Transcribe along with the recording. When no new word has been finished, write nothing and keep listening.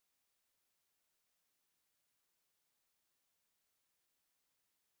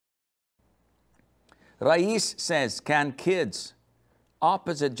Rais says, can kids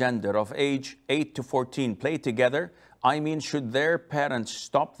opposite gender of age 8 to 14 play together? I mean, should their parents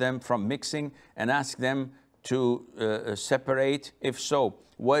stop them from mixing and ask them to separate? If so,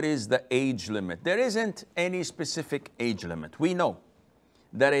 what is the age limit? There isn't any specific age limit. We know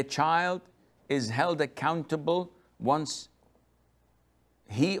that a child is held accountable once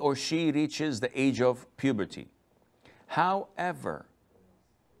he or she reaches the age of puberty. However,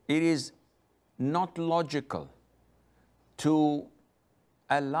 it is not logical to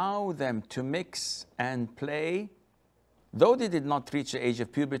allow them to mix and play, though they did not reach the age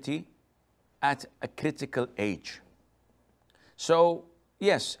of puberty, at a critical age. So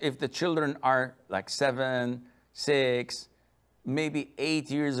yes, if the children are like 7, 6, maybe 8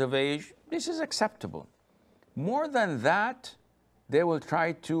 years of age, this is acceptable. More than that, they will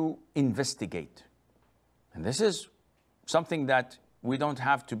try to investigate. And this is something that we don't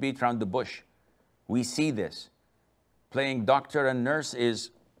have to beat around the bush. We see this. Playing doctor and nurse is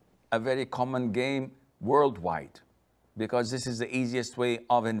a very common game worldwide, because this is the easiest way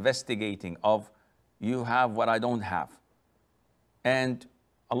of investigating, of you have what I don't have. And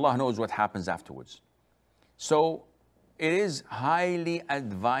Allah knows what happens afterwards. So it is highly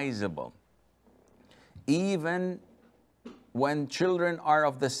advisable, even when children are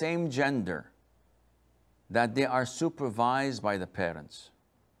of the same gender, that they are supervised by the parents.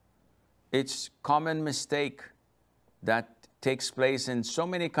 It's common mistake that takes place in so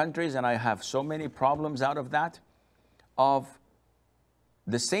many countries, and I have so many problems out of that, of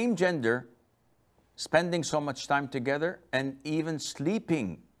the same gender spending so much time together and even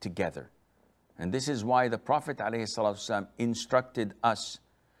sleeping together. And this is why the Prophet ﷺ instructed us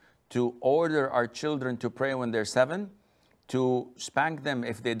to order our children to pray when they're 7, to spank them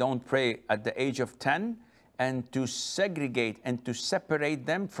if they don't pray at the age of 10, and to segregate and to separate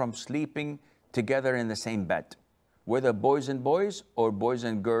them from sleeping together in the same bed, whether boys and boys, or boys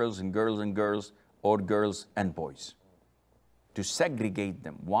and girls, and girls and girls, or girls and boys. To segregate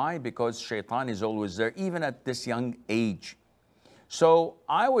them. Why? Because shaitan is always there, even at this young age. So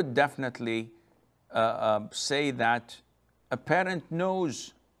I would definitely say that a parent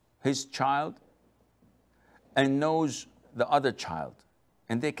knows his child and knows the other child,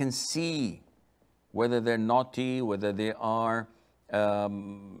 and they can see whether they're naughty, whether they are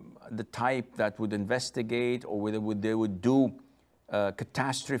the type that would investigate, or whether they would do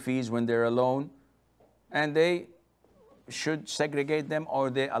catastrophes when they're alone, and they should segregate them or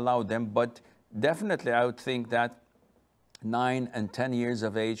they allow them. But definitely I would think that 9 and 10 years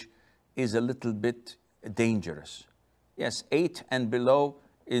of age is a little bit dangerous. Yes, 8 and below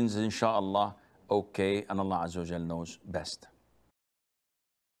is inshallah okay, and Allah Azza wa Jal knows best.